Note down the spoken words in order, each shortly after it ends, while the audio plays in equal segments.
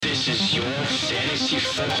This is your Fantasy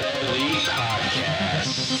Football League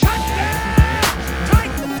podcast.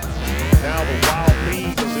 Now the wild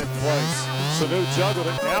beat is in place. Sanu juggled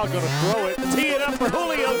it, now going to throw it. Tee it up for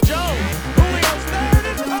Julio Jones. Julio's there, and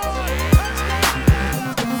it's gone.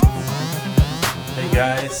 Touchdown! Hey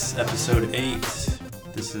guys, episode 8.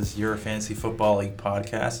 This is your Fantasy Football League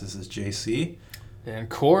podcast. This is JC. And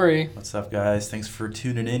Corey. What's up, guys? Thanks for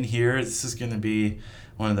tuning in here. This is going to be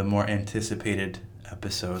one of the more anticipated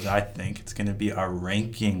episodes, I think. It's going to be our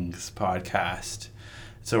rankings podcast.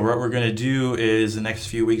 So what we're going to do is the next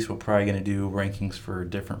few weeks, we're probably going to do rankings for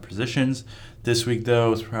different positions. This week,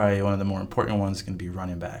 though, is probably one of the more important ones. It's going to be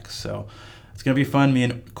running backs. So it's going to be fun. Me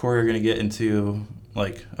and Corey are going to get into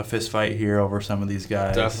like a fist fight here over some of these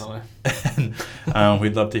guys. Definitely. And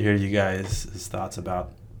we'd love to hear you guys' thoughts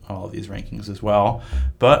about all of these rankings as well.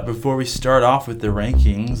 But before we start off with the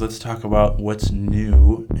rankings, let's talk about what's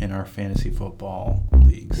new in our fantasy football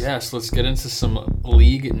leagues. Yes, let's get into some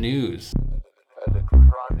league news.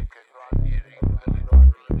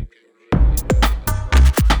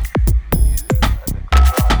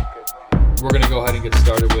 We're going to go ahead and get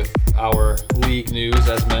started with our league news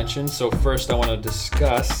as mentioned. So first I want to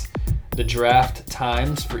discuss the draft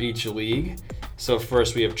times for each league. So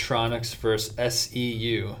first we have Tronics versus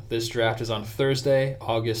SEU. This draft is on Thursday,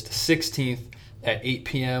 August 16th at 8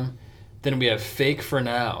 p.m. Then we have Fake for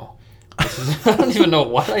Now. I don't even know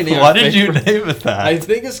why I named it. Why did you name it that? I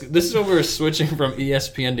think this is when we were switching from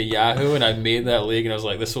ESPN to Yahoo, and I made that league, and I was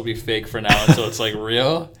like, this will be Fake for Now until it's like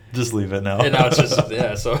real. Just leave it now. And now it's just,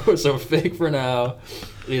 yeah. So Fake for Now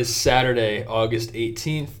is Saturday, August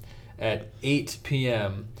 18th at 8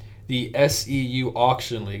 p.m. The SEU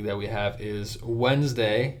auction league that we have is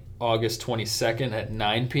Wednesday, August 22nd at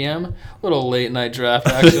 9 p.m. A little late night draft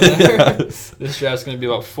action there. Yes. This draft's going to be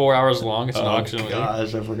about 4 hours long. It's an auction league.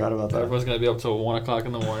 Gosh, I forgot about that. Everyone's going to be up till 1 o'clock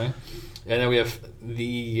in the morning. And then we have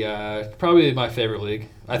the probably my favorite league.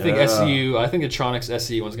 I think SEU. I think the Tronics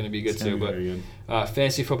SEU one's going to be good too. But good.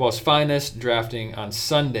 Fantasy Football's Finest drafting on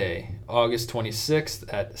Sunday, August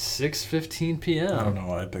 26th at 6:15 p.m. I don't know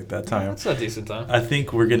why I picked that time. That's a decent time. I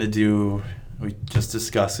think we're going to do, we just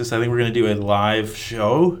discussed this, I think we're going to do a live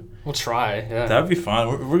show. We'll try. Yeah. That would be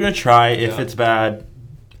fun. We're going to try. If Yeah. it's bad,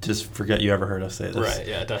 just forget you ever heard us say this. Right,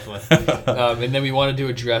 yeah, definitely. And then we wanted to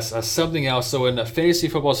address something else. So in the Fantasy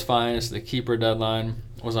Football's Finest, the keeper deadline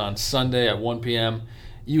was on Sunday at 1 p.m.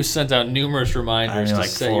 You sent out numerous reminders to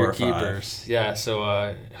set your keepers. Yeah,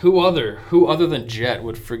 so who other than Jet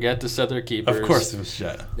would forget to set their keepers? Of course it was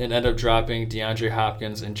Jet. And end up dropping DeAndre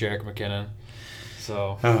Hopkins and Jerick McKinnon.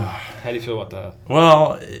 So how do you feel about that?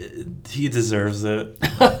 Well, he deserves it.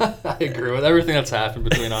 I agree with everything that's happened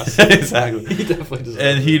between us. Exactly. He definitely deserves it.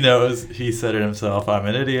 And he knows, he said it himself, I'm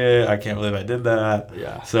an idiot. I can't believe I did that.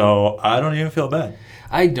 Yeah. So I don't even feel bad.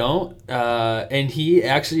 I don't. And he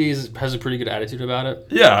actually has a pretty good attitude about it.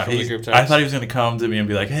 Yeah. From the group text. I thought he was going to come to me and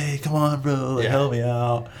be like, hey, come on, bro. Like, help me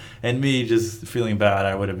out. And me just feeling bad,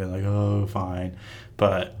 I would have been like, oh, fine.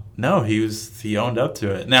 But no, he owned up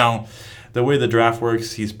to it. Now, the way the draft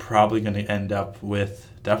works, he's probably going to end up with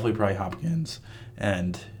definitely probably Hopkins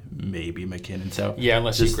and maybe McKinnon. So yeah,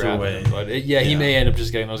 unless you grab him. But he may end up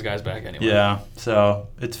just getting those guys back anyway. Yeah, so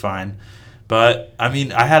it's fine. But, I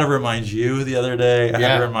mean, I had to remind you the other day. I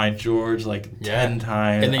had to remind George like 10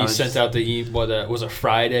 times. And then you sent out was a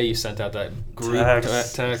Friday. You sent out that group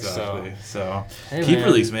text. Exactly. So hey, keeper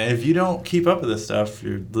leagues, man. If you don't keep up with this stuff,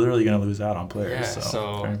 you're literally going to lose out on players. Yeah,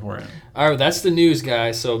 so very important. All right, that's the news,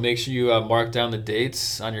 guys. So make sure you mark down the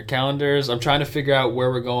dates on your calendars. I'm trying to figure out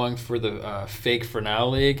where we're going for the Fake for Now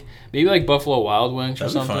league. Maybe like Buffalo Wild Wings or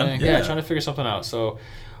something. Fun. Yeah, trying to figure something out. So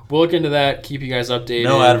we'll look into that. Keep you guys updated.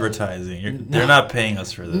 No advertising. They're not paying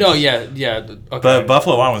us for this. No, yeah. Okay. But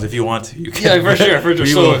Buffalo Wild Wings, if you want to, you can. Yeah, for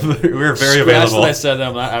sure. We're very available. That I said that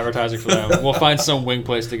I'm not advertising for them. We'll find some wing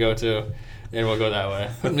place to go to, and we'll go that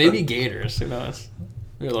way. Maybe Gators. Who knows?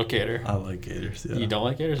 Maybe a little Gator. I like Gators. Yeah. You don't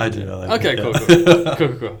like Gators? I do. I like okay,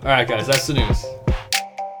 it. Cool. All right, guys. That's the news.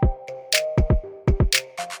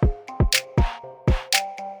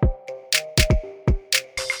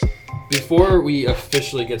 Before we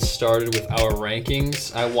officially get started with our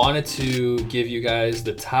rankings, I wanted to give you guys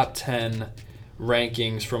the top 10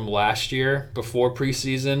 rankings from last year before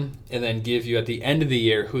preseason, and then give you at the end of the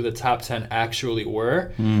year who the top 10 actually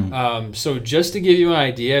were. So just to give you an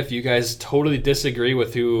idea, if you guys totally disagree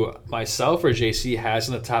with who myself or JC has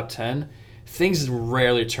in the top 10, things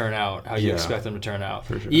rarely turn out how you expect them to turn out.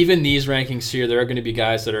 For sure. Even these rankings here, there are going to be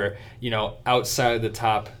guys that are, outside of the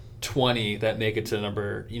top 20 that make it to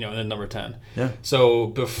number 10. Yeah. So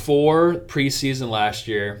before preseason last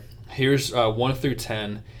year, here's 1 through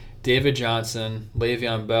 10. David Johnson,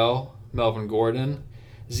 Le'Veon Bell, Melvin Gordon,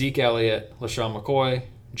 Zeke Elliott, LaShawn McCoy,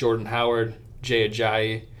 Jordan Howard, Jay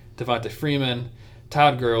Ajayi, Devonta Freeman,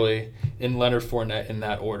 Todd Gurley, and Leonard Fournette in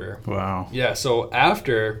that order. Wow. Yeah, so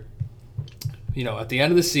after, at the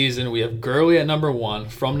end of the season, we have Gurley at number 1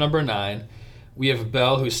 from number 9. We have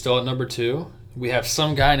Bell, who's still at number 2. We have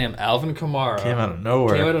some guy named Alvin Kamara. Came out of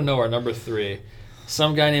nowhere, number 3.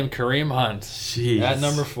 Some guy named Kareem Hunt Jeez. at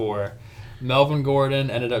number 4. Melvin Gordon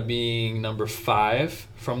ended up being number 5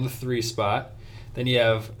 from the 3 spot. Then you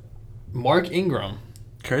have Mark Ingram.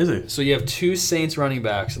 Crazy. So you have 2 Saints running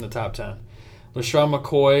backs in the top 10. LaShawn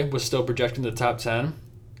McCoy was still projected in the top 10.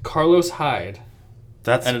 Carlos Hyde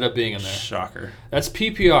ended up being in there. Shocker. That's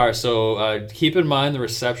PPR, so keep in mind the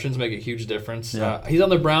receptions make a huge difference. Yeah. He's on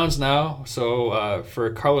the Browns now, so for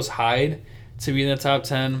Carlos Hyde to be in the top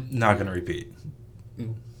 10. Not going to repeat.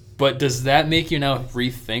 But does that make you now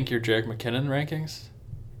rethink your Jerick McKinnon rankings?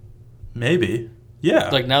 Maybe.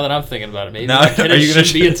 Yeah. Like, now that I'm thinking about it, maybe now, McKinnon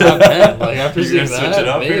should be in top 10. Like, after you're going seeing to that, switch it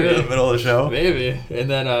up maybe. here in the middle of the show? Maybe. And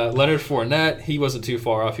then Leonard Fournette, he wasn't too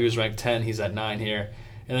far off. He was ranked 10. He's at 9 here.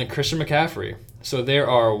 And then Christian McCaffrey. So there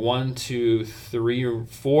are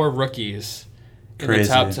 4 rookies in the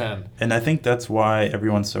top 10. And I think that's why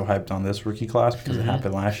everyone's so hyped on this rookie class, because it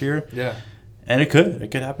happened last year. Yeah. And it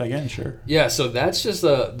could happen again, sure. Yeah, so that's just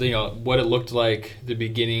what it looked like the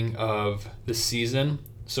beginning of the season.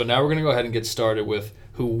 So now we're going to go ahead and get started with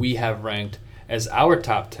who we have ranked as our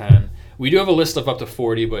top 10. We do have a list of up to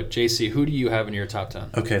 40, but JC, who do you have in your top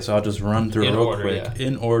 10? Okay, so I'll just run through it real quick. Yeah.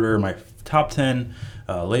 In order, my top 10,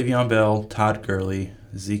 Le'Veon Bell, Todd Gurley,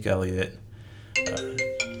 Zeke Elliott.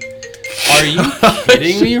 Are you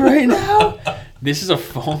kidding me right now? This is a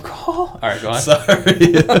phone call? All right, go on. Sorry.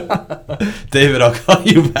 David, I'll call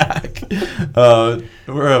you back.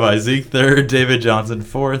 Where am I? Zeke 3rd, David Johnson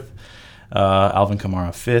 4th, Alvin Kamara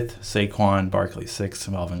 5th, Saquon Barkley 6th,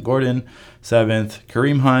 Melvin Gordon 7th,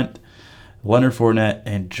 Kareem Hunt, Leonard Fournette,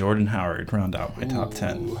 and Jordan Howard round out my top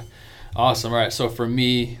 10. Awesome. All right, so for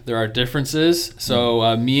me, there are differences.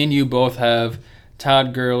 So me and you both have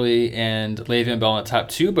Todd Gurley and Le'Veon Bell in the top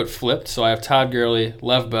 2, but flipped. So I have Todd Gurley,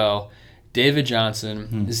 Lev Bell, David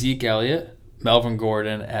Johnson, Zeke Elliott, Melvin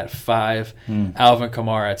Gordon at 5, Alvin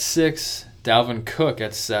Kamara at 6, Dalvin Cook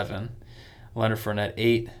at 7, Leonard Fournette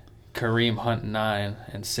 8, Kareem Hunt 9,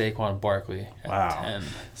 and Saquon Barkley at 10.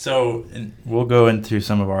 So we'll go into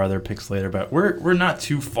some of our other picks later, but we're not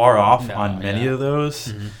too far off on many of those.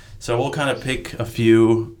 Mm-hmm. So we'll kind of pick a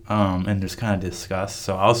few and just kind of discuss.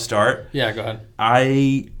 So I'll start. Yeah, go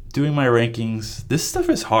ahead. Doing my rankings, this stuff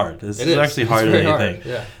is hard. This is actually harder than you think.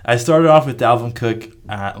 Yeah. I started off with Dalvin Cook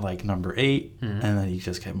at like number 8, and then he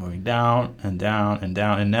just kept moving down and down and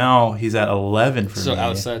down, and now he's at 11 for me. So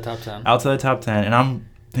outside top 10. Outside the top 10, and I'm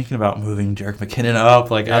thinking about moving Jerick McKinnon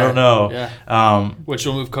up. Like, I don't know. Yeah. Which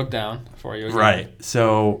will move Cook down for you. Again. Right.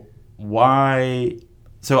 So why?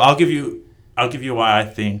 So I'll give you why I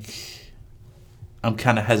think I'm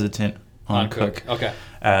kind of hesitant on Cook. Okay.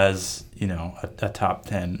 As a top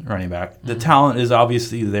 10 running back. The talent is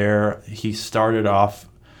obviously there. He started off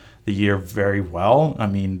the year very well. I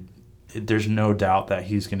mean, there's no doubt that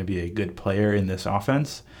he's going to be a good player in this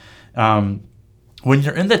offense. When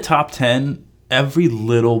you're in the top 10, every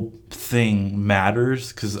little thing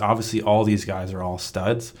matters because obviously all these guys are all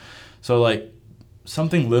studs. So, like,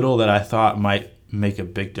 something little that I thought might make a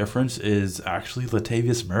big difference is actually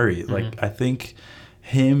Latavius Murray. Like, I think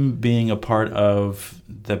him being a part of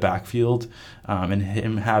the backfield and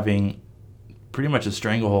him having pretty much a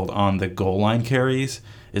stranglehold on the goal line carries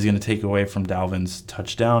is going to take away from Dalvin's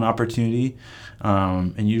touchdown opportunity.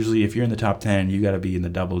 And usually if you're in the top 10, you got to be in the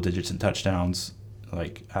double digits in touchdowns,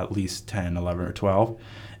 like at least 10, 11, or 12.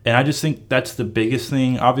 And I just think that's the biggest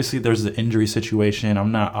thing. Obviously, there's the injury situation.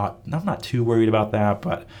 I'm not too worried about that,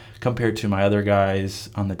 but compared to my other guys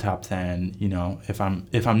on the top 10, if I'm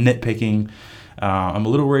nitpicking, I'm a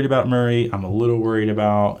little worried about Murray. I'm a little worried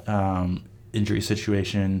about injury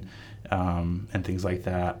situation and things like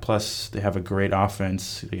that. Plus, they have a great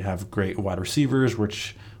offense. They have great wide receivers,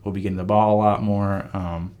 which will be getting the ball a lot more.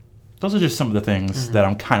 Those are just some of the things that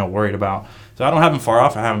I'm kind of worried about. So I don't have him far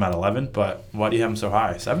off. I have him at 11, but why do you have him so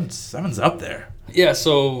high? Seven's up there. Yeah,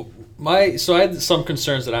 so I had some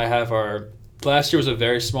concerns that I have are last year was a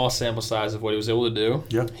very small sample size of what he was able to do.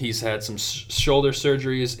 Yeah. He's had some shoulder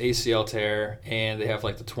surgeries, ACL tear, and they have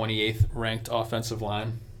like the 28th ranked offensive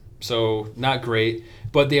line. So not great,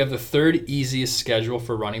 but they have the 3rd easiest schedule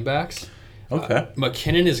for running backs. Okay.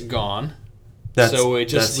 McKinnon is gone. So it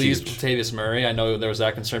just leaves huge. Latavius Murray. I know there was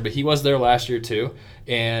that concern, but he was there last year too.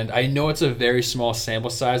 And I know it's a very small sample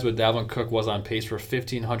size, but Dalvin Cook was on pace for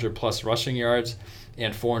 1,500 plus rushing yards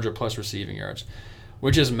and 400 plus receiving yards,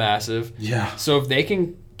 which is massive. Yeah. So if they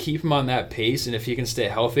can keep him on that pace and if he can stay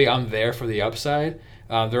healthy, I'm there for the upside.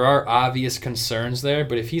 There are obvious concerns there,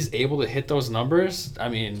 but if he's able to hit those numbers, I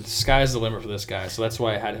mean, sky's the limit for this guy. So that's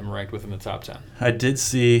why I had him ranked within the top 10. I did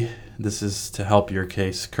see, this is to help your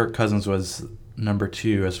case, Kirk Cousins was number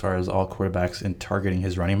 2 as far as all quarterbacks in targeting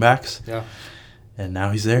his running backs. Yeah. And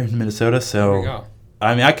now he's there in Minnesota. So, There we go.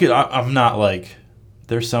 I mean, I'm not like,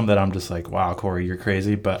 there's some that I'm just like, wow, Corey, you're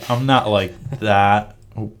crazy. But I'm not like that.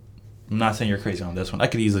 I'm not saying you're crazy on this one. I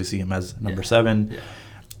could easily see him as number 7. Yeah.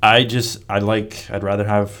 I'd rather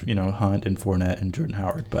have, Hunt and Fournette and Jordan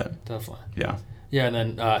Howard, but Definitely. yeah. Yeah, and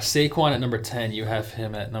then Saquon at number 10, you have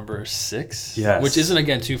him at number 6, Yes. which isn't,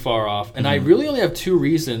 again, too far off. And I really only have 2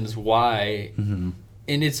 reasons why, and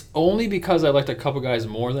it's only because I liked a couple guys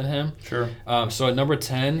more than him. Sure. So at number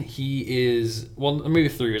 10, he is, well, maybe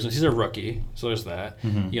 3 reasons. He's a rookie, so there's that.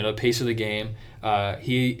 The pace of the game.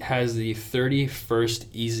 He has the 31st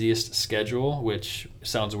easiest schedule, which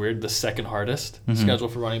sounds weird, the second hardest schedule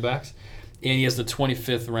for running backs. And he has the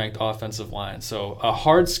 25th ranked offensive line. So a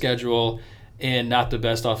hard schedule and not the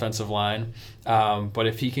best offensive line. But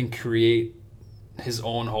if he can create his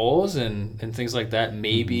own holes and things like that,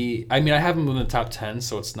 maybe. I mean, I have him in the top 10,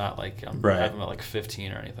 so it's not like I have him at like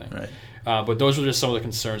 15 or anything. Right. But those were just some of the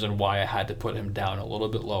concerns and why I had to put him down a little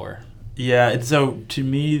bit lower. Yeah, and so to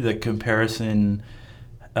me, the comparison,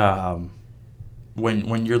 when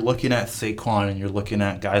you're looking at Saquon and you're looking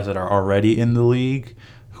at guys that are already in the league,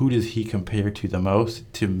 who does he compare to the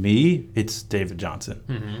most? To me, it's David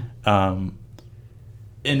Johnson.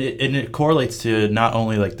 And it correlates to not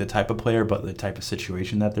only like the type of player, but the type of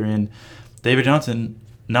situation that they're in. David Johnson,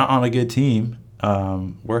 not on a good team,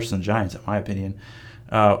 worse than Giants, in my opinion.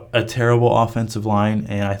 A terrible offensive line,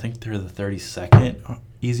 and I think they're the 32nd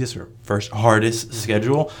easiest or first hardest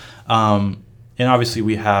schedule. And obviously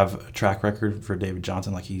we have a track record for David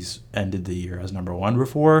Johnson, like he's ended the year as number 1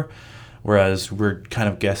 before, whereas we're kind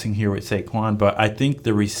of guessing here with Saquon. But I think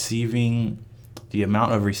the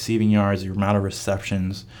amount of receiving yards, the amount of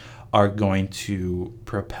receptions are going to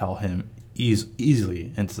propel him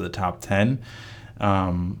easily into the top 10.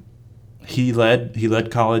 He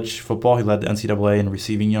led college football. He led the NCAA in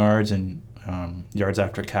receiving yards and yards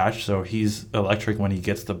after catch. So he's electric when he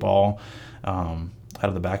gets the ball out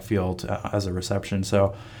of the backfield as a reception.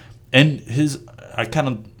 So, and I kind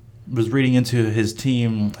of was reading into his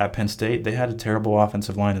team at Penn State. They had a terrible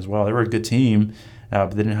offensive line as well. They were a good team,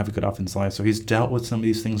 but they didn't have a good offensive line. So he's dealt with some of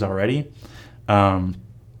these things already.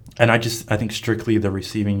 And I think strictly the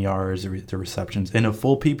receiving yards, the receptions, in a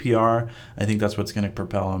full PPR, I think that's what's going to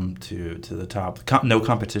propel him to the top. No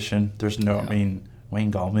competition. There's no, I mean,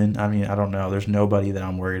 Wayne Gallman. I mean, I don't know. There's nobody that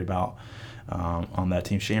I'm worried about on that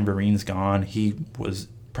team. Shane Vereen's gone. He was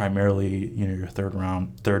primarily, your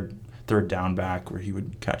third down back where he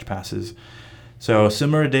would catch passes. So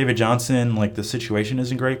similar to David Johnson, like the situation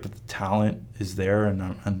isn't great, but the talent is there, and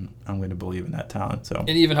I'm going to believe in that talent. So, and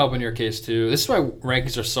even help in your case too. This is why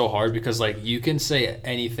rankings are so hard, because like you can say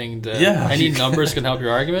anything to any numbers can help your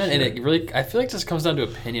argument, and it really, I feel like this comes down to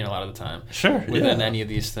opinion a lot of the time. Sure. Within any of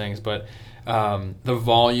these things, but the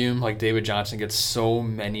volume, like David Johnson gets so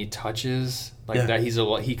many touches, that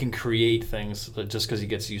he can create things just because he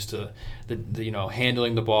gets used to the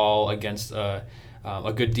handling the ball against a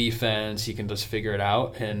good defense. He can just figure it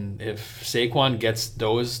out, and if Saquon gets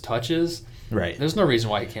those touches, right, there's no reason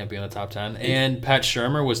why he can't be in the top 10. And Pat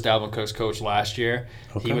Shurmur was Dalvin Cook's coach last year.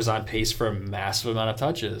 Okay. He was on pace for a massive amount of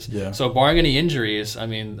touches. Yeah. So barring any injuries, I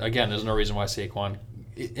mean, again, there's no reason why Saquon.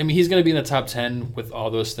 I mean, he's going to be in the top 10 with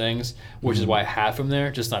all those things, which is why I have him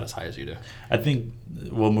there, just not as high as you do. I think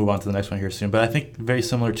we'll move on to the next one here soon, but I think very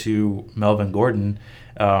similar to Melvin Gordon,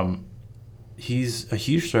 he's a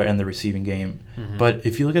huge threat in the receiving game. But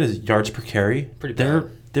if you look at his yards per carry,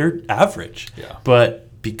 they're average. Yeah.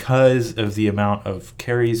 But because of the amount of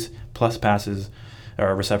carries plus passes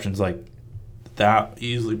or receptions, like that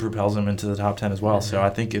easily propels him into the top 10 as well. So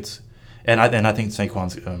I think it's. And I think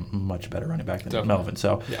Saquon's a much better running back than Melvin.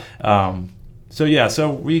 So,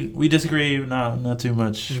 so we disagree, not too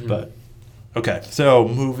much, but okay. So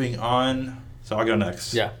moving on. So I'll go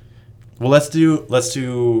next. Yeah. Well, let's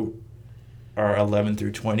do our 11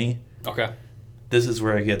 through 20. Okay. This is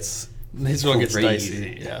where it gets. This is where it gets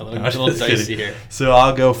dicey. Yeah, a little dicey here. So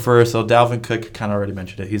I'll go first. So Dalvin Cook kind of already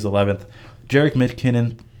mentioned it. He's 11th. Jerick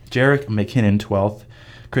McKinnon 12th.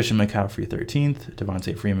 Christian McCaffrey 13th,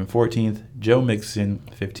 Devontae Freeman 14th, Joe Mixon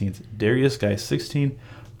 15th, Darius Guy 16th,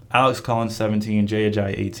 Alex Collins, 17. Jay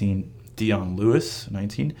Ajayi, 18. Dion Lewis,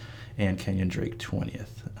 19. And Kenyon Drake, 20th.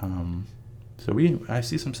 So I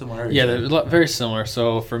see some similarities. Yeah, they're very similar.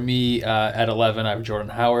 So for me, at 11, I have Jordan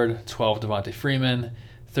Howard, 12, Devontae Freeman,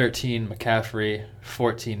 13, McCaffrey,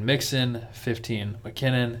 14, Mixon, 15,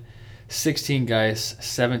 McKinnon, 16, Geis,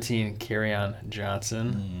 17, Kerryon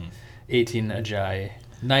Johnson, 18, Ajayi,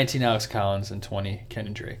 19, Alex Collins, and 20,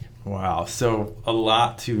 Kenyon Drake. Wow. So a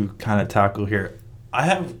lot to kind of tackle here.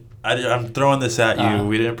 I'm throwing this at you.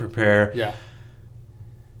 We didn't prepare. Yeah.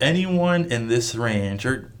 Anyone in this range,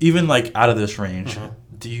 or even like out of this range,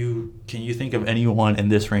 can you think of anyone in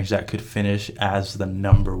this range that could finish as the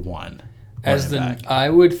number one? I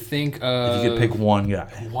would think of, if you could pick one guy.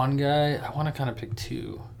 One guy, I want to kind of pick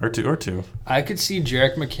two. Or two. I could see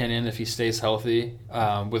Jerick McKinnon if he stays healthy.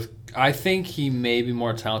 I think he may be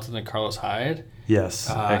more talented than Carlos Hyde. Yes,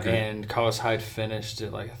 I agree. And Carlos Hyde finished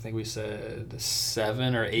at I think we said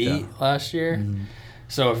 7 or 8 last year. Mm-hmm.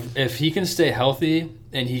 So if he can stay healthy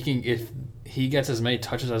and if he gets as many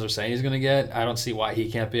touches as we're saying he's going to get, I don't see why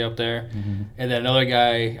he can't be up there. Mm-hmm. And then another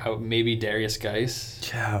guy, maybe Darius Geis.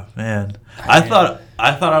 Yeah, man. I thought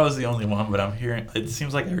I was the only one, but I'm hearing it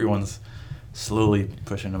seems like everyone's slowly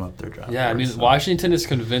pushing him up their draft. Yeah, I mean, Washington is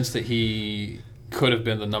convinced that he could have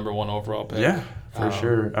been the number 1 overall pick. Yeah, for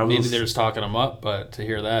sure. Maybe they're just talking him up, but to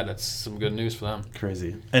hear that's some good news for them.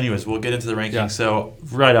 Crazy. Anyways, we'll get into the rankings. Yeah. So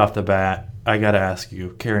right off the bat, I got to ask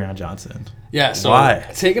you, Kerryon Johnson. Yeah, so why?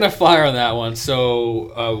 Taking a flyer on that one.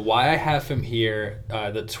 So why I have him here,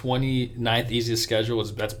 the 29th easiest schedule,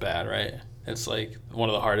 that's bad, right? It's like one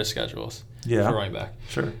of the hardest schedules for running back.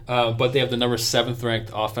 Sure. But they have the number 7th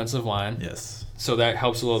ranked offensive line. Yes. So that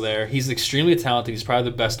helps a little there. He's extremely talented. He's probably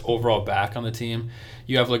the best overall back on the team.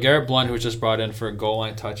 You have LeGarrette Blount, who was just brought in for goal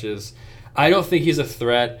line touches. I don't think he's a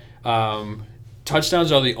threat.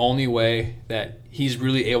 Touchdowns are the only way that he's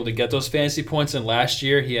really able to get those fantasy points. And last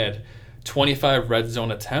year he had 25 red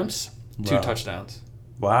zone attempts, 2 touchdowns.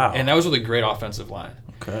 Wow. And that was with a great offensive line.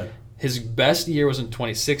 Okay. His best year was in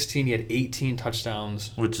 2016. He had 18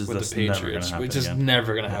 touchdowns with the Patriots, which is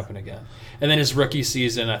never going to happen again. And then his rookie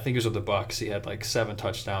season, I think it was with the Bucs, he had 7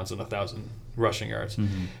 touchdowns and 1,000 rushing yards.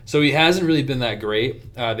 Mm-hmm. So he hasn't really been that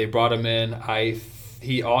great. They brought him in.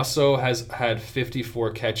 He also has had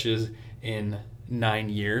 54 catches in 9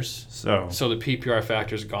 years. So the PPR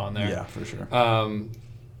factor is gone there. Yeah, for sure.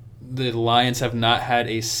 The Lions have not had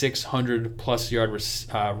a 600-plus yard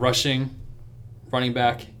rushing running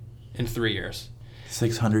back in 3 years.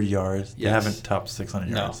 600 yards? Yes. They haven't topped 600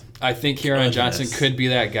 yards. No. I think Kerryon Johnson could be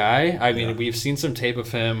that guy. I mean, we've seen some tape of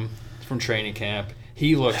him from training camp.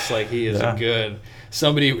 He looks like he is a good...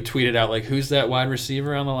 Somebody tweeted out, who's that wide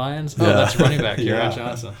receiver on the Lions? Oh, that's running back, Kerryon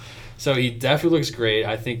Johnson. So he definitely looks great.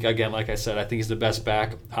 I think, again, like I said, I think he's the best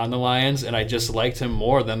back on the Lions, and I just liked him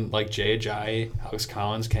more than Jay Ajayi, Alex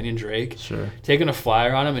Collins, Kenyon Drake. Sure. Taking a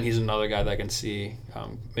flyer on him, and he's another guy that I can see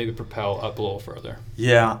maybe propel up a little further.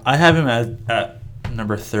 Yeah, I have him at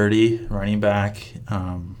number 30, running back.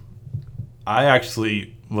 I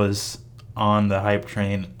actually was on the hype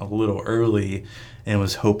train a little early and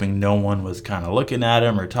was hoping no one was kind of looking at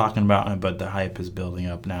him or talking about him, but the hype is building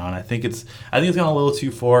up now, and I think it's gone a little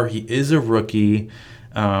too far. He is a rookie.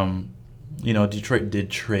 Detroit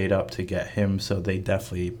did trade up to get him, so they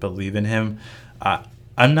definitely believe in him.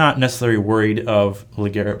 I'm not necessarily worried of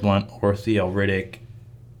LeGarrette Blount or Theo Riddick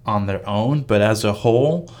on their own, but as a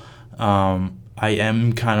whole, I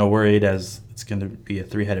am kind of worried as it's going to be a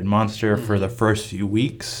 3-headed monster for the first few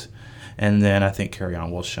weeks. And then I think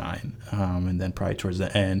Kerryon will shine. And then probably towards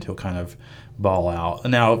the end, he'll kind of ball out.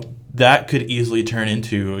 Now, that could easily turn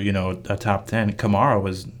into, a top 10. Kamara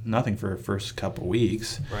was nothing for the first couple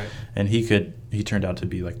weeks. Right. And he turned out to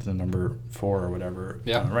be the number 4 or whatever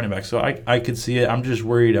running back. So I could see it. I'm just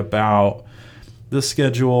worried about the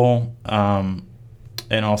schedule. And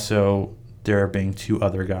also there being 2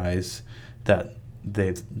 other guys that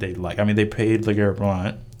they like. I mean, they paid LeGarrette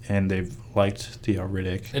Blount. And they've liked Theo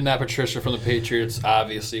Riddick. And Matt Patricia from the Patriots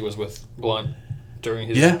obviously was with Blount during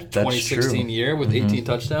his 2016 year with 18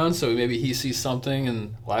 touchdowns. So maybe he sees something.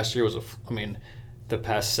 And last year was the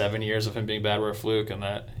past 7 years of him being bad were a fluke, and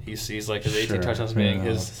that he sees his 18 touchdowns being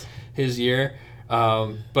his year.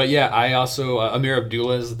 But yeah, I also Amir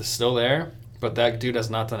Abdullah is still there, but that dude has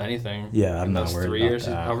not done anything. Yeah, I'm not worried 3 about years,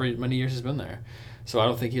 that. however many years he's been there. So I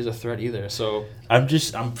don't think he's a threat either. So I'm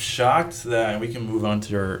shocked that we can move on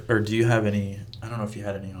to or do you have any? I don't know if you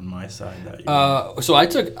had any on my side that you. So I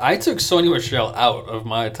took Sony Michel out of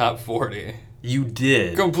my top 40. You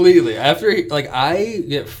did completely after I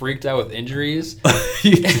get freaked out with injuries.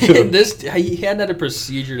 You do. And he hadn't had a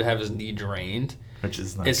procedure to have his knee drained. Which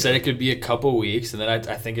is not It said good. it could be a couple weeks, and then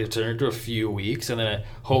I think it turned into a few weeks, and then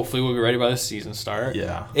hopefully we'll be ready by the season start.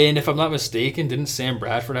 Yeah. And if I'm not mistaken, didn't Sam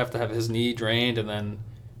Bradford have to have his knee drained, and then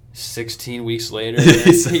 16 weeks later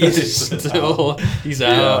he's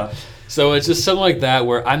Yeah. out. So it's just something like that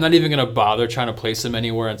where I'm not even going to bother trying to place him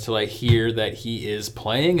anywhere until I hear that he is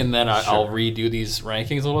playing, and then I'll redo these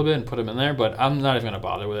rankings a little bit and put him in there. But I'm not even going to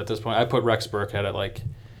bother with it at this point. I put Rex Burkhead at like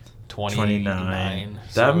 29.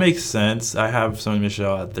 That makes sense. I have Sony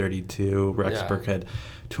Michel at 32, Rex Yeah. Burkhead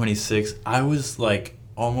 26. I was like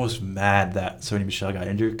almost mad that Sony Michel got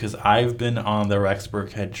injured because I've been on the Rex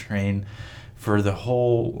Burkhead train for the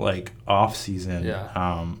whole like off season.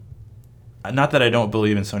 Yeah. Not that I don't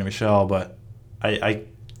believe in Sony Michel, but I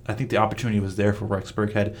think the opportunity was there for Rex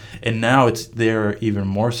Burkhead, and now it's there even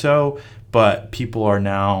more so. But people are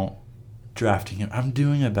now drafting him. I'm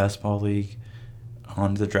doing a best ball league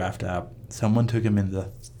on the draft app. Someone took him in the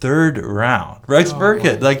 3rd round. Rex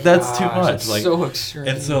Burkhead, like that's too much. That's Like so extreme.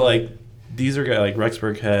 and so like these are guys like Rex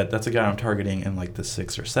Burkhead. That's a guy I'm targeting in like the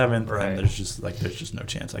 6th or 7th, Right. and there's just no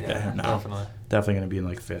chance I get him now. Definitely Going to be in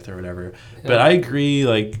like 5th or whatever. Yeah. But I agree.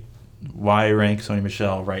 Like, why rank Sony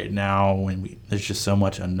Michel right now when there's just so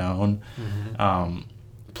much unknown? Mm-hmm.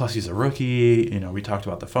 Plus, he's a rookie. You know, we talked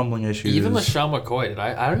about the fumbling issues. Even LaShawn McCoy,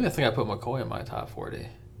 I don't even think I put McCoy in my top 40.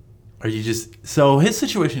 Are you just so his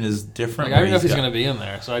situation is different? Like, I don't know if he's going to be in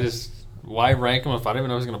there, so why rank him if I don't even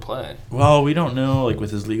know he's going to play? Well, we don't know. Like with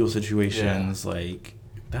his legal situations, like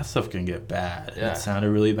that stuff can get bad. Yeah. It sounded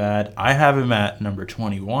really bad. I have him at number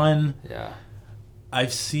 21. Yeah.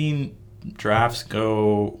 I've seen drafts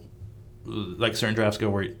go, like certain drafts go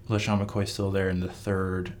where LaShawn McCoy's still there in the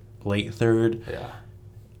 3rd, late 3rd. Yeah.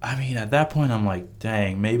 I mean, at that point, I'm like,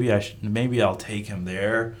 dang, maybe I'll take him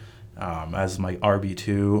there as my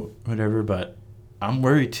RB2, whatever. But I'm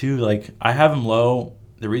worried too. Like, I have him low.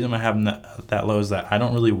 The reason I have him that low is that I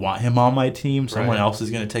don't really want him on my team. Someone else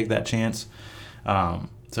is going to take that chance. So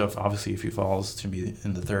if he falls to me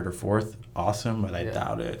in the 3rd or 4th, awesome. But I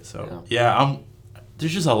doubt it. So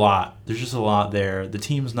there's just a lot. There's just a lot there. The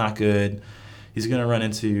team's not good. He's going to run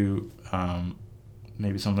into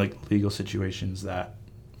maybe some like legal situations that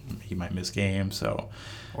he might miss games. So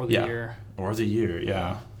Or the year. Or the year,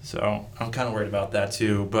 yeah. So I'm kind of worried about that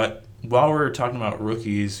too. But while we're talking about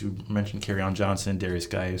rookies, we mentioned Kerryon Johnson, Darius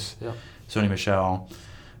Geis, Sony Michel.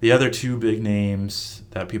 The other 2 big names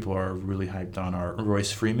that people are really hyped on are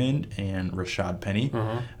Royce Freeman and Rashad Penny.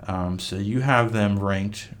 So you have them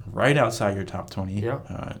ranked right outside your top 20,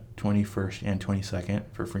 21st and 22nd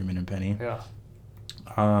for Freeman and Penny. Yeah.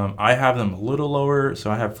 I have them a little lower, so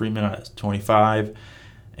I have Freeman at 25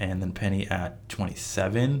 and then Penny at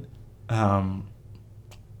 27.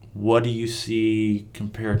 What do you see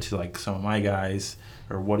compared to like some of my guys,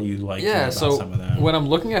 or what do you like about some of them? When I'm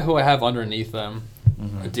looking at who I have underneath them,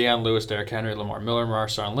 Deion Lewis, Derrick Henry, Lamar Miller,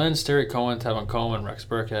 Marshawn Lynch, Terry Cohen, Tevin Coleman, Rex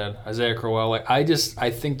Burkhead, Isaiah Crowell. Like I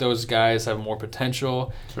think those guys have more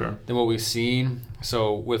potential than what we've seen.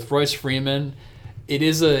 So with Royce Freeman, it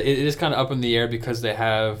is kind of up in the air because they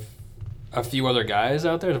have a few other guys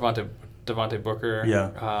out there. Devontae Booker.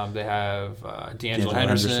 They have D'Angelo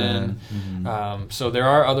Henderson. So there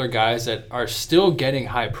are other guys that are still getting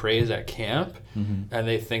high praise at camp, and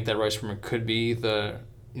they think that Royce Freeman could be the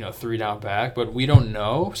 3-down back, but we don't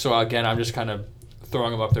know. So again, I'm just kind of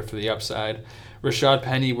throwing him up there for the upside. Rashad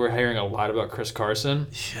Penny, we're hearing a lot about Chris Carson.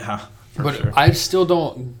 Yeah, but sure. I still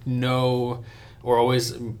don't know or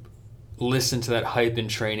always listen to that hype in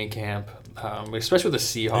training camp. Especially with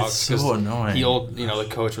the Seahawks. It's so annoying. The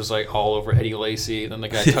coach was like all over Eddie Lacy. Then the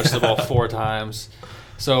guy touched the ball 4 times.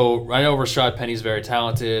 So I know Rashad Penny's very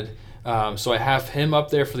talented. So I have him up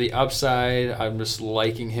there for the upside. I'm just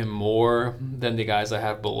liking him more than the guys I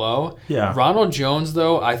have below. Yeah. Ronald Jones,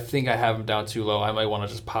 though, I think I have him down too low. I might want to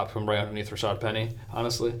just pop him right underneath Rashad Penny,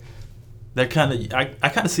 honestly. They're I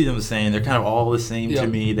kind of see them the same. They're kind of all the same to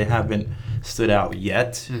me. They haven't stood out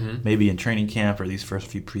yet. Maybe in training camp or these first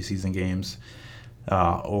few preseason games,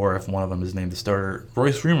 or if one of them is named the starter.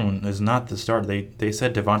 Royce Freeman is not the starter. They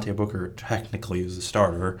said Devontae Booker technically is the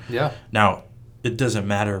starter. Yeah. Now, it doesn't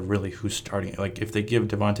matter really who's starting. Like if they give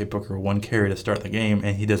Devontae Booker 1 carry to start the game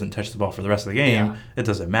and he doesn't touch the ball for the rest of the game, it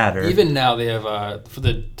doesn't matter. Even now they have for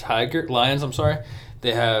the Lions.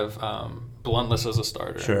 They have Bluntless as a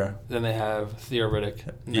starter. Sure. Then they have Theo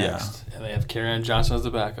Riddick next, and they have Kerryon Johnson as the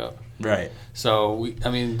backup. Right. So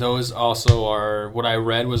those also are what I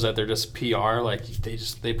read was that they're just PR. Like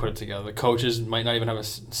they put it together. The coaches might not even have a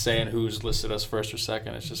say in who's listed as first or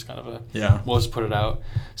second. It's just kind of we'll just put it out.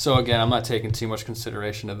 So again, I'm not taking too much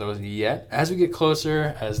consideration of those yet. As we get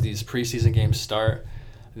closer, as these preseason games start,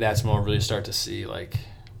 that's when we'll really start to see like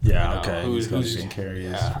Yeah, you know, okay. Who's getting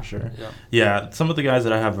carries for sure. Yeah. Yeah, some of the guys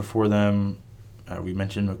that I have before them, we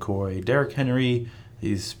mentioned McCoy, Derrick Henry.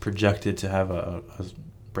 He's projected to have a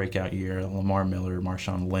breakout year. Lamar Miller,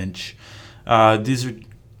 Marshawn Lynch. These are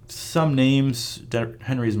some names.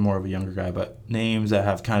 Henry's more of a younger guy, but names that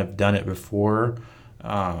have kind of done it before.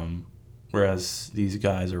 Whereas these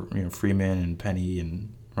guys are, Freeman and Penny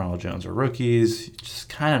and Ronald Jones are rookies. Just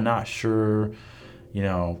kind of not sure,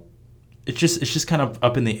 It's just kind of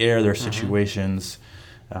up in the air, their situations,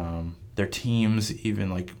 their teams, even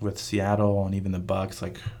like with Seattle and even the Bucks.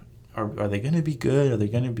 Like, are they going to be good? Are they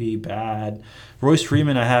going to be bad? Royce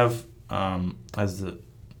Freeman, I have as the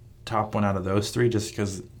top one out of those three, just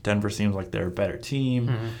because Denver seems like they're a better team,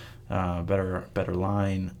 better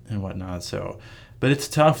line and whatnot. So, but it's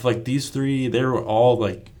tough. Like these three, they were all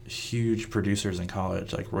like huge producers in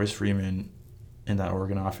college. Like Royce Freeman in that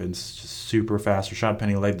Oregon offense, just super fast. Rashad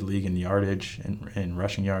Penny led the league in yardage and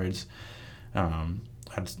rushing yards.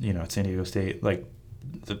 At San Diego State, like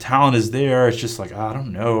the talent is there. It's just like I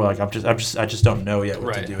don't know. Like I just don't know yet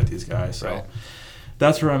what to do with these guys. So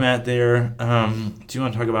that's where I'm at there. Do you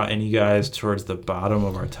want to talk about any guys towards the bottom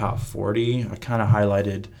of our top 40? I kind of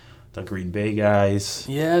highlighted the Green Bay guys.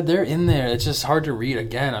 Yeah, they're in there. It's just hard to read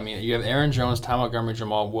again. I mean, you have Aaron Jones, Ty Montgomery,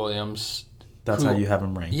 Jamal Williams. That's how you have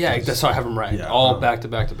them ranked. Yeah, that's how I have them ranked. All back to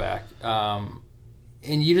back to back.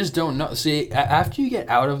 And you just don't know. See, after you get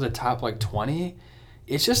out of the top like 20,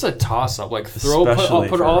 it's just a toss up. Like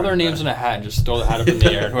put all their names in a hat and just throw the hat up in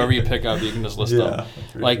the air. Whoever you pick up, you can just list them.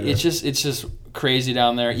 Like it's just crazy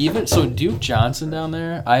down there. Even so, Duke Johnson down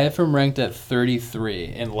there, I have him ranked at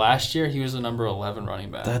 33, and last year he was the number 11 running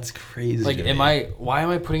back. That's crazy. Like, why am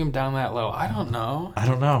I putting him down that low? I don't know.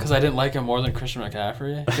 Because I didn't like him more than Christian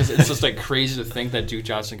McCaffrey. Because it's just like crazy to think that Duke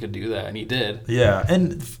Johnson could do that, and he did. Yeah,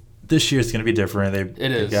 and this year it's going to be different.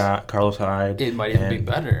 They got Carlos Hyde. It might even be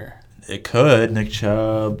better. It could, Nick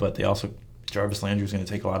Chubb, but Jarvis Landry's going to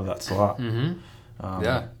take a lot of that slot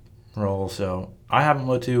role. So I have him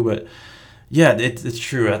low too, but yeah, it's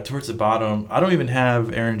true. Towards the bottom, I don't even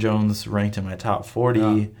have Aaron Jones ranked in my top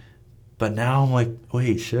 40, but now I'm like,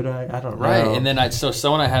 wait, should I? I don't know. Right, and then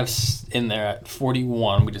someone I have in there at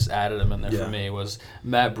 41, we just added him in there for me, was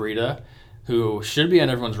Matt Breida, who should be on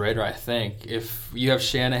everyone's radar, I think. If you have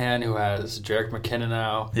Shanahan, who has Jerick McKinnon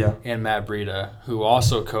now, and Matt Breida, who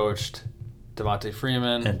also coached Devontae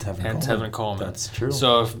Freeman and Tevin Coleman. That's true.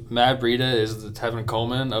 So if Matt Breida is the Tevin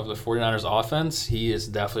Coleman of the 49ers offense, he is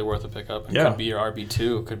definitely worth a pickup. And could be your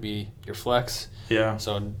RB2, could be your flex. Yeah.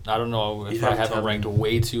 So I don't know if I have him ranked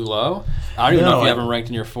way too low. I don't even know if you have him ranked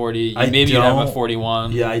in your 40. Maybe you have him at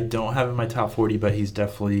 41. Yeah, I don't have him in my top 40, but he's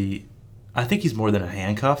definitely... I think he's more than a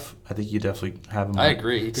handcuff. I think you definitely have him. I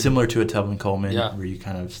agree. Similar to a Tevin Coleman, where you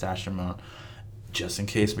kind of stash him out just in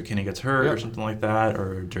case McKinnon gets hurt or something like that,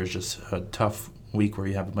 or there's just a tough week where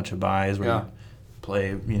you have a bunch of buys where you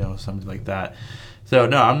play, something like that. So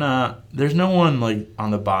no, I'm not. There's no one like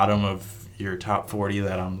on the bottom of your top 40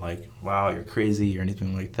 that I'm like, wow, you're crazy or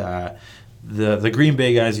anything like that. The Green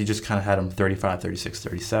Bay guys, you just kind of had them 35, 36,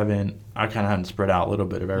 37. I kind of had them spread out a little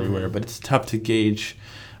bit of everywhere, but it's tough to gauge.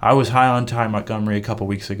 I was high on Ty Montgomery a couple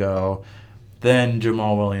weeks ago, then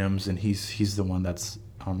Jamal Williams, and he's the one that's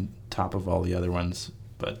on top of all the other ones.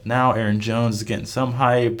 But now Aaron Jones is getting some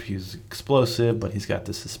hype. He's explosive, but he's got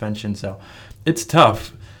the suspension, so it's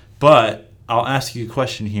tough. But I'll ask you a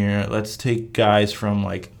question here. Let's take guys from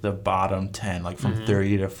like the bottom 10, like from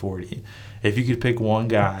 30 to 40. If you could pick one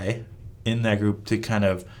guy in that group to kind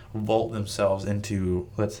of vault themselves into,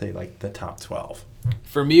 let's say, like the top 12.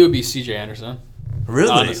 For me, it would be C.J. Anderson.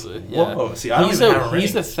 Really? Honestly, yeah. Whoa. See, I don't even have a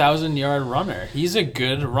He's the 1,000-yard runner. He's a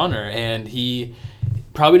good runner, and he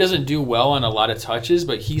probably doesn't do well on a lot of touches,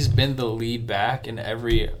 but he's been the lead back in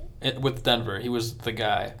with Denver. He was the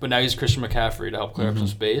guy. But now he's Christian McCaffrey to help clear up some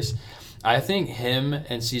space. I think him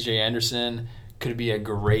and C.J. Anderson could be a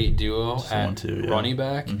great duo at running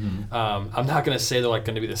back. I'm not going to say they're like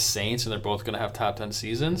going to be the Saints and they're both going to have top 10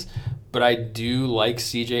 seasons, but I do like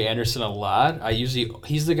C.J. Anderson a lot.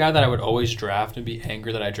 He's the guy that I would always draft and be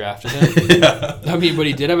angry that I drafted him. I mean, but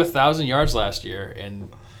he did have 1,000 yards last year,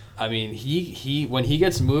 and I mean, he when he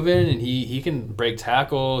gets moving and he can break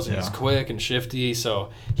tackles and he's quick and shifty.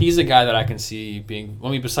 So he's a guy that I can see being. I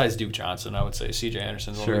mean, besides Duke Johnson, I would say C.J.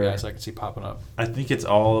 Anderson's one of the guys I can see popping up. I think it's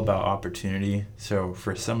all about opportunity. So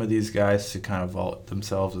for some of these guys to kind of vault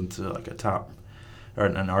themselves into like a top or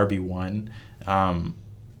an RB1,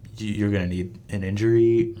 you're going to need an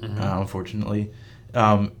injury, unfortunately.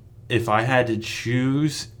 If I had to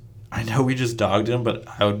choose, I know we just dogged him, but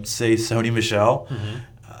I would say Sony Michel.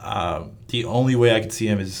 The only way I could see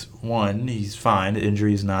him is, one, he's fine. The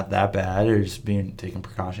injury's not that bad, or just taking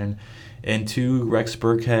precaution. And two, Rex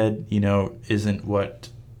Burkhead, isn't what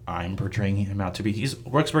I'm portraying him out to be.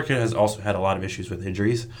 Rex Burkhead has also had a lot of issues with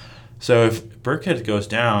injuries. So if Burkhead goes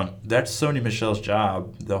down, that's Sony Michel's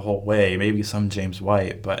job the whole way. Maybe some James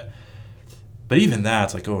White, but even that,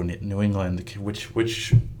 it's like, New England,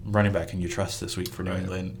 which running back can you trust this week for New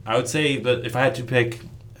England? I would say, but if I had to pick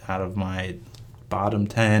out of my bottom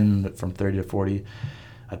 10 from 30 to 40,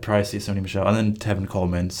 I'd probably see Sony Michel. And then Tevin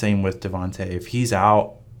Coleman, same with Devontae. If he's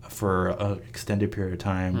out for an extended period of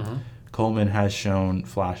time, Coleman has shown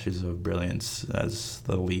flashes of brilliance as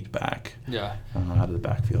the lead back out of the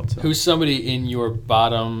backfield. So. Who's somebody in your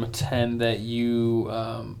bottom 10 that you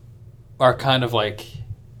are kind of like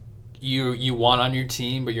you want on your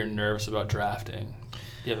team, but you're nervous about drafting?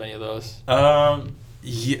 Do you have any of those?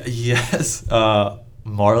 Yes.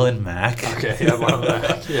 Marlon Mack. Okay, yeah, Marlon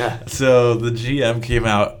Mack. Yeah. So the GM came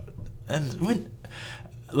out, and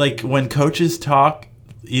when coaches talk,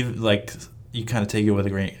 even you kind of take it with a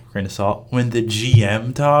grain of salt. When the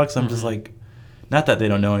GM talks, I'm just like, not that they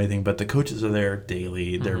don't know anything, but the coaches are there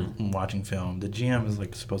daily. They're watching film. The GM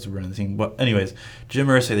is supposed to run the team. But anyways, Jim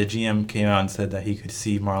Irsay, the GM, came out and said that he could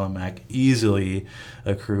see Marlon Mack easily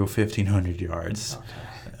accrue 1,500 yards.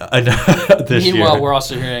 Okay. This Meanwhile, year. we're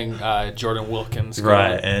also hearing Jordan Wilkins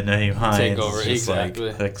and Naheem Hines take over. just exactly.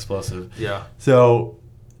 Explosive. Yeah. So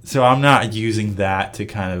I'm not using that to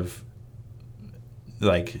kind of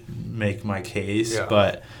make my case,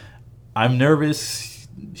 but I'm nervous.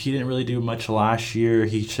 He didn't really do much last year.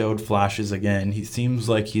 He showed flashes again. He seems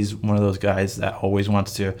like he's one of those guys that always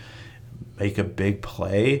wants to make a big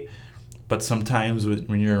play. But sometimes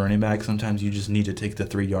when you're a running back, sometimes you just need to take the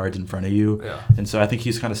 3 yards in front of you. Yeah. And so I think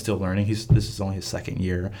he's kind of still learning. This is only his second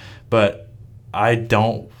year. But I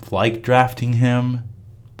don't like drafting him.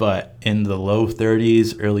 But in the low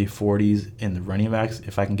 30s, early 40s in the running backs,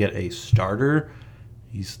 if I can get a starter,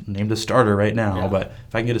 he's named a starter right now. Yeah. But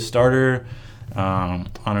if I can get a starter on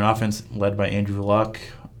an offense led by Andrew Luck,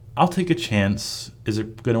 I'll take a chance. Is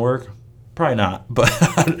it going to work? Probably not. But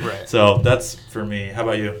So that's for me. How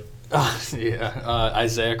about you?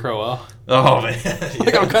 Isaiah Crowell. Oh man, yes.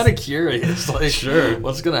 I'm kind of curious. Sure,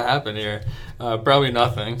 what's gonna happen here? Probably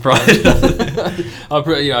nothing. Probably nothing.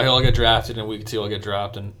 He'll get drafted in week 2. He'll get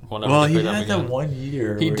dropped, and he had that 1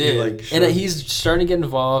 year. He did, and he's starting to get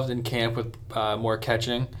involved in camp with more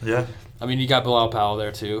catching. Yeah. I mean, you got Bilal Powell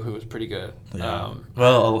there, too, who was pretty good. Yeah.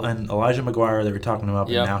 And Elijah McGuire, they were talking him up,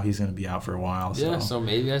 and now he's going to be out for a while. So. Yeah, so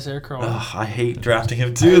maybe Isaiah Crowell. I hate drafting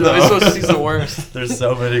him, too, though. He's the worst. There's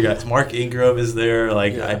so many guys. Mark Ingram is there.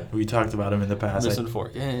 We talked about him in the past. Missing 4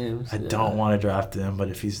 games. I don't want to draft him, but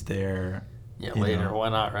if he's there... Yeah, later. Why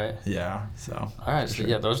not, right? Yeah, so... All right, so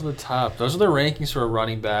those are the top. Those are the rankings for a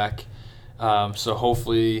running back. So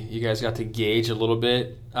hopefully you guys got to gauge a little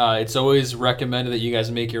bit. It's always recommended that you guys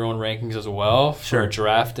make your own rankings as well for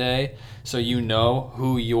draft day, so you know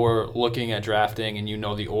who you're looking at drafting and you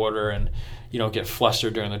know the order, and you don't get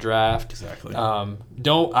flustered during the draft. Exactly.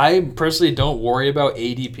 I personally don't worry about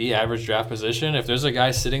ADP, average draft position. If there's a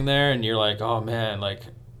guy sitting there and you're like, oh man,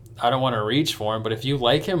 I don't want to reach for him, but if you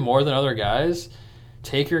like him more than other guys,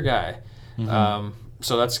 take your guy.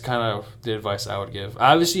 So that's kind of the advice I would give.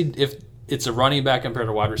 Obviously, if it's a running back compared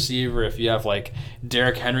to wide receiver, if you have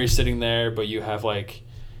Derrick Henry sitting there, but you have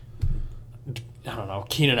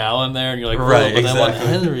Keenan Allen there, and you're like, right, but I want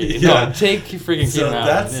Henry. Yeah. No, take freaking Keenan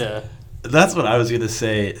Allen. That's what I was gonna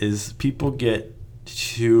say. Is people get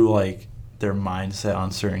too their mindset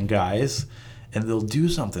on certain guys, and they'll do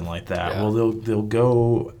something like that. Yeah. Well, they'll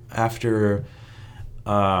go after,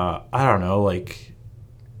 I don't know,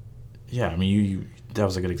 that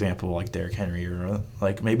was a good example, Derrick Henry, or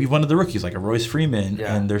maybe one of the rookies, a Royce Freeman,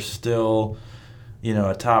 and they're still,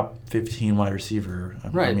 a top 15 wide receiver.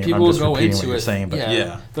 Right, people will go into it.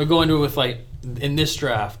 But they'll go into it with in this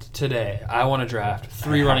draft today, I want to draft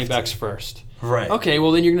 3 running backs first. Right. Okay,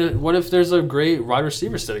 well then what if there's a great wide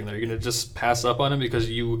receiver sitting there? You're gonna just pass up on him because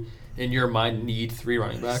you, in your mind, need 3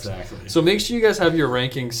 running backs. Exactly. So make sure you guys have your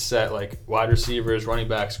rankings set, wide receivers, running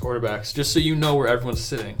backs, quarterbacks, just so you know where everyone's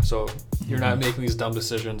sitting. So you're not making these dumb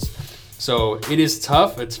decisions. So it is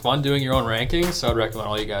tough. It's fun doing your own rankings. So I'd recommend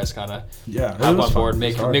all you guys kind of hop on board,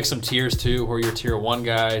 make some tiers too, who are your tier 1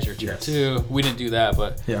 guys, your tier 2. We didn't do that,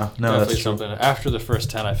 but definitely something. After the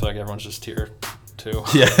first 10, I feel like everyone's just tier 2.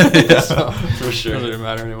 Yeah, so for sure. It doesn't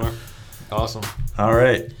matter anymore. Awesome. All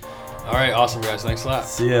right, awesome, guys. Thanks a lot.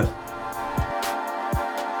 See ya.